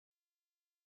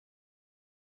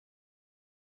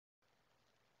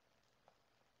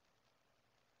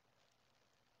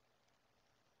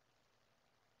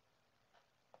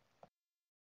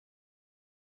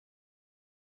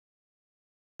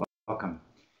Welcome.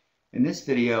 In this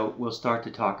video, we'll start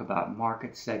to talk about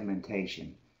market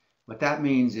segmentation. What that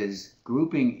means is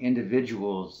grouping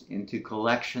individuals into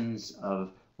collections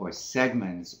of or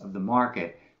segments of the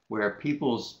market where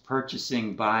people's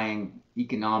purchasing, buying,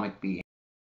 economic behavior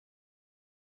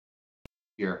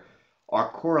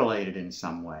are correlated in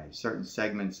some way. Certain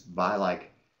segments buy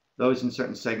like those in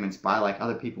certain segments buy like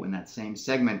other people in that same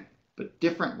segment, but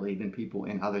differently than people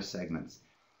in other segments.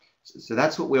 So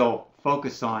that's what we'll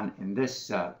focus on in this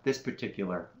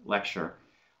particular lecture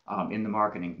in the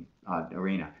marketing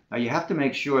arena. Now you have to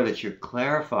make sure that you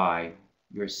clarify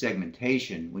your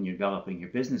segmentation when you're developing your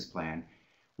business plan,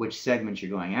 which segments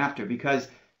you're going after, because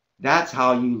that's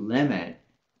how you limit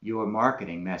your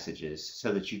marketing messages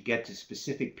so that you get to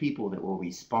specific people that will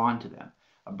respond to them.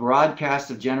 A broadcast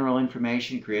of general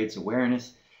information creates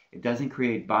awareness. It doesn't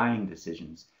create buying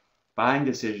decisions. Buying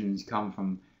decisions come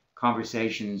from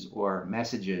conversations or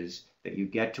messages that you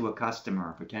get to a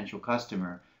customer, a potential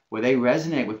customer, where they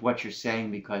resonate with what you're saying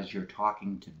because you're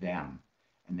talking to them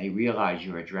and they realize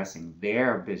you're addressing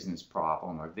their business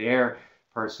problem or their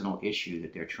personal issue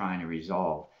that they're trying to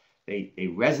resolve. They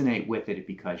resonate with it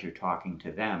because you're talking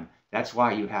to them. That's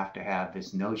why you have to have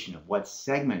this notion of what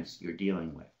segments you're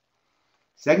dealing with.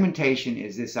 Segmentation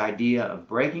is this idea of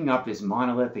breaking up this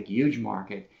monolithic, huge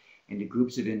market into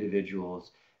groups of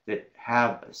individuals that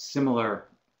have similar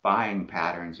buying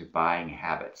patterns or buying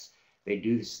habits.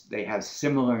 They have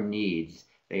similar needs.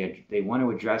 They want to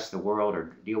address the world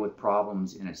or deal with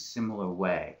problems in a similar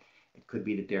way. It could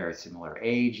be that they're a similar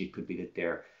age. It could be that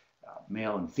they're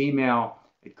male and female.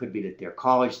 It could be that they're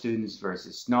college students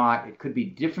versus not. It could be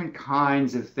different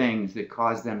kinds of things that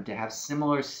cause them to have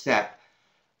similar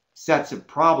sets of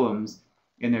problems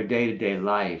in their day-to-day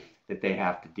life that they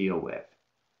have to deal with.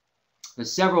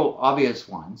 There's several obvious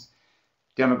ones.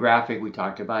 Demographic, we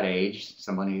talked about age.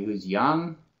 Somebody who's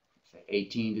young, say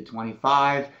 18 to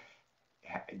 25,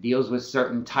 deals with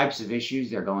certain types of issues.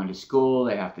 They're going to school,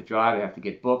 they have to drive, they have to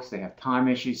get books, they have time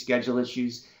issues, schedule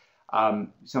issues.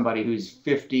 Somebody who's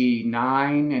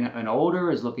 59 and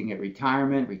older is looking at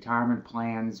retirement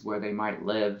plans, where they might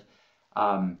live,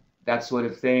 that sort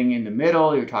of thing. In the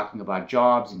middle, you're talking about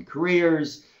jobs and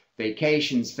careers,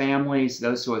 vacations, families,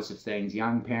 those sorts of things.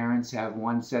 Young parents have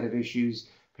one set of issues.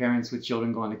 Parents with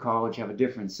children going to college have a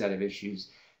different set of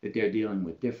issues that they're dealing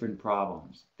with, different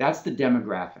problems. That's the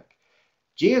demographic.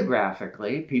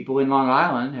 Geographically, people in Long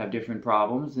Island have different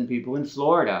problems than people in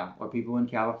Florida or people in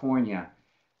California.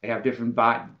 They have different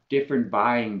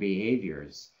buying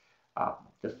behaviors.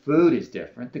 The food is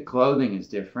different. The clothing is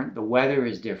different. The weather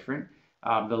is different.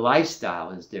 The lifestyle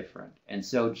is different. And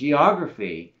so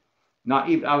geography,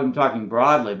 I'm talking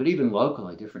broadly, but even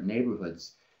locally, different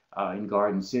neighborhoods in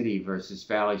Garden City versus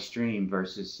Valley Stream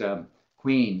versus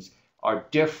Queens are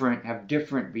different, have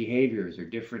different behaviors or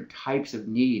different types of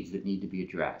needs that need to be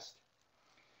addressed.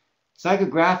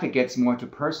 Psychographic gets more to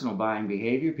personal buying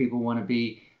behavior. People want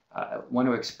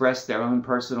to express their own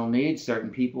personal needs.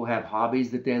 Certain people have hobbies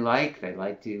that they like. They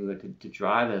like to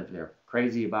drive. They're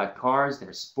crazy about cars.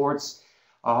 They're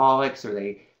sports-aholics, or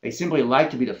they simply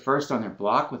like to be the first on their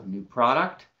block with a new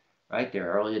product, right?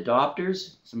 They're early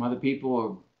adopters. Some other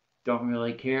people don't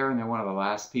really care, and they're one of the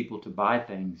last people to buy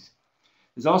things.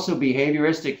 There's also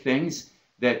behavioristic things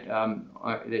that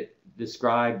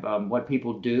describe what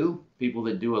people do. People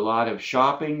that do a lot of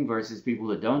shopping versus people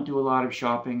that don't do a lot of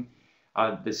shopping.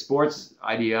 The sports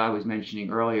idea I was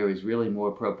mentioning earlier is really more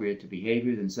appropriate to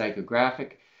behavior than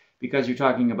psychographic, because you're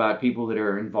talking about people that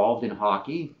are involved in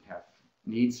hockey, have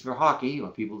needs for hockey, or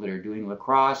people that are doing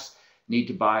lacrosse need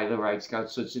to buy the right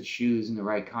sorts of shoes and the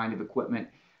right kind of equipment.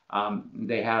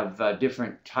 They have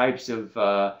different types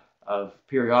of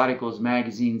periodicals,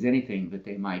 magazines, anything that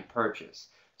they might purchase.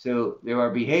 So there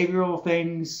are behavioral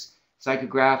things,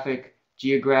 psychographic,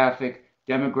 geographic,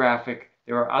 demographic.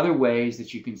 There are other ways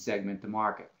that you can segment the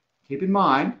market. Keep in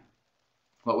mind,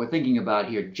 what we're thinking about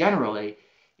here generally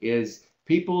is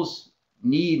people's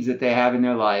needs that they have in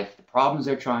their life, the problems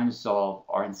they're trying to solve,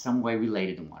 are in some way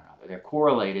related to one another. They're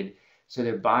correlated, so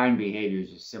their buying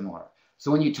behaviors are similar. So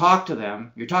when you talk to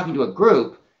them, you're talking to a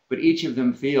group, but each of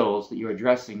them feels that you're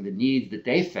addressing the needs that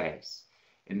they face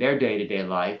in their day-to-day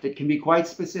life that can be quite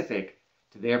specific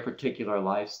to their particular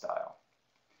lifestyle.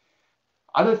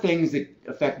 Other things that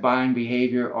affect buying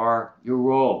behavior are your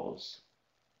roles.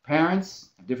 Parents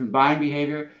have different buying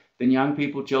behavior than young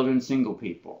people, children, single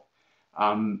people.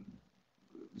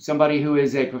 Somebody who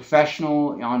is a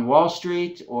professional on Wall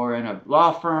Street or in a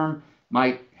law firm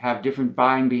might have different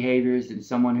buying behaviors than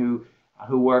someone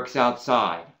who works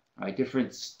outside. Right?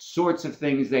 Different sorts of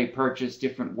things they purchase,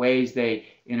 different ways they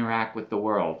interact with the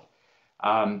world.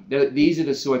 These are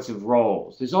the sorts of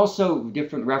roles. There's also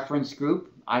different reference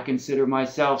group. I consider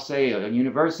myself, say, a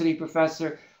university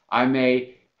professor. I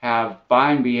may have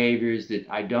buying behaviors that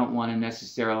I don't want to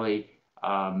necessarily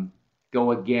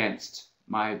go against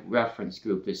my reference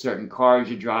group. There's certain cars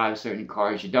you drive, certain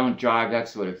cars you don't drive, that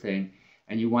sort of thing.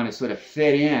 And you want to sort of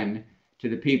fit in to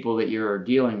the people that you're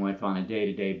dealing with on a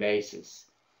day-to-day basis.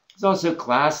 There's also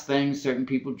class things. Certain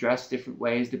people dress different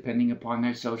ways depending upon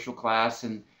their social class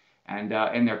and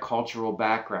their cultural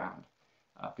background.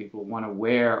 People want to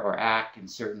wear or act in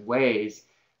certain ways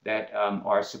that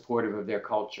are supportive of their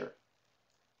culture.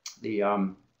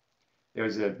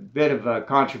 There's a bit of a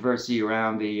controversy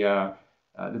around the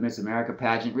Miss America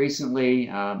pageant recently.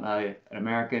 An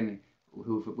American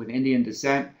who with Indian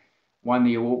descent won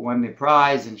the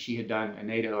prize, and she had done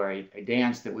a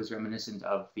dance that was reminiscent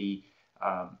of the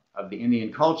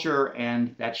Indian culture,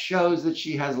 and that shows that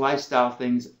she has lifestyle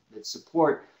things that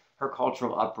support her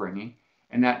cultural upbringing,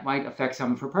 and that might affect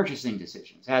some of her purchasing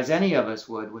decisions, as any of us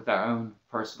would with our own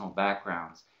personal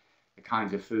backgrounds. The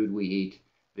kinds of food we eat,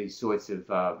 the sorts of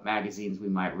magazines we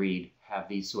might read have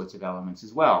these sorts of elements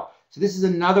as well. So this is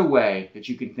another way that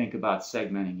you can think about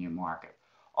segmenting your market.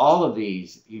 All of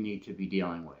these you need to be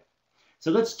dealing with.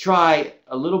 So let's try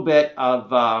a little bit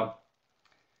of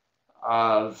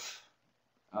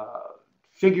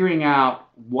figuring out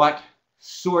what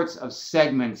sorts of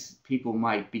segments people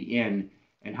might be in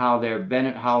and how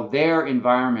their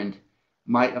environment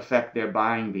might affect their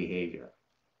buying behavior.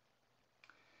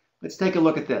 Let's take a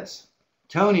look at this.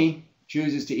 Tony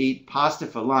chooses to eat pasta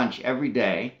for lunch every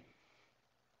day.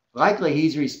 Likely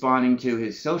he's responding to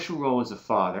his social role as a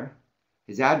father,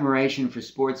 his admiration for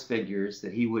sports figures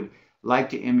that he would like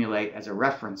to emulate as a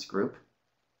reference group,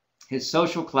 his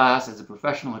social class as a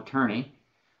professional attorney,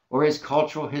 or his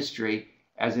cultural history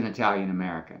as an Italian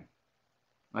American.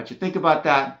 Let you think about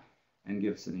that and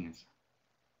give us an answer.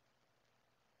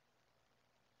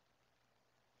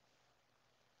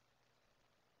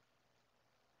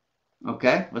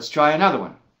 Okay, let's try another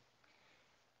one.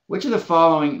 Which of the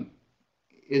following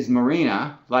is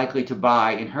Marina likely to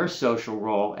buy in her social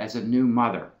role as a new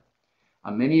mother?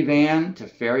 A minivan to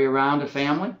ferry around a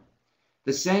family?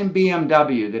 The same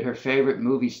BMW that her favorite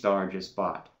movie star just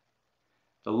bought?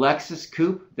 The Lexus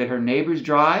coupe that her neighbors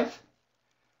drive?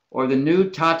 Or the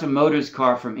new Tata Motors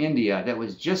car from India that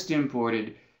was just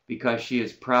imported because she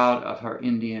is proud of her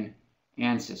Indian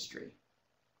ancestry?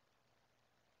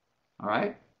 All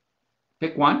right,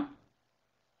 pick one.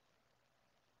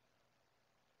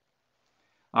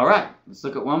 All right, let's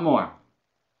look at one more.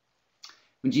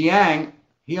 When Jiang,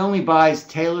 he only buys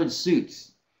tailored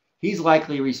suits. He's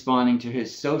likely responding to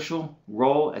his social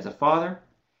role as a father,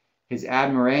 his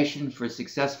admiration for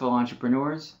successful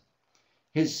entrepreneurs,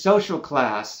 his social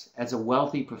class as a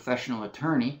wealthy professional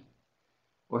attorney,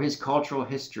 or his cultural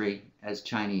history as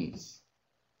Chinese.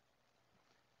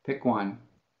 Pick one.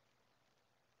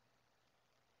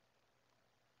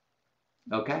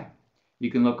 Okay.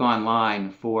 You can look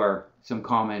online for some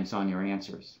comments on your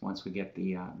answers once we get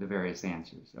the various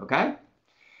answers. Okay.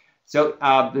 So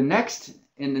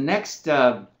in the next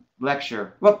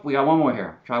lecture, whoop, we got one more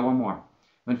here. Try one more.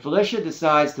 When Felicia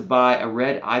decides to buy a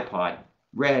red iPod,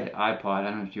 I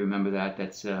don't know if you remember that.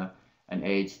 That's an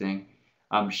AIDS thing.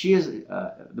 She is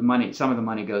the money. Some of the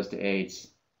money goes to AIDS.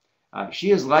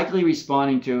 She is likely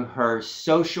responding to her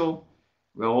social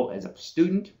role as a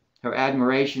student, her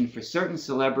admiration for certain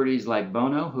celebrities like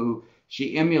Bono, who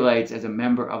she emulates as a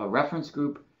member of a reference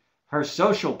group, her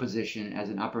social position as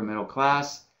an upper middle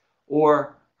class,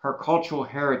 or her cultural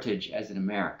heritage as an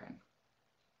American.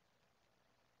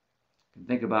 You can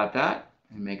think about that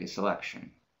and make a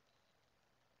selection.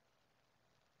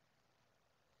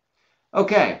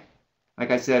 Okay,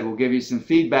 like I said, we'll give you some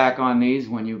feedback on these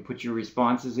when you put your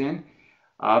responses in.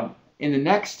 In the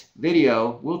next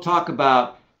video, we'll talk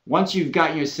about once you've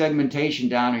got your segmentation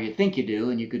down, or you think you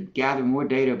do, and you could gather more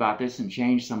data about this and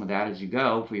change some of that as you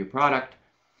go for your product,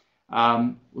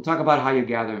 we'll talk about how you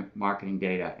gather marketing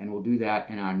data, and we'll do that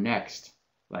in our next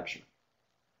lecture.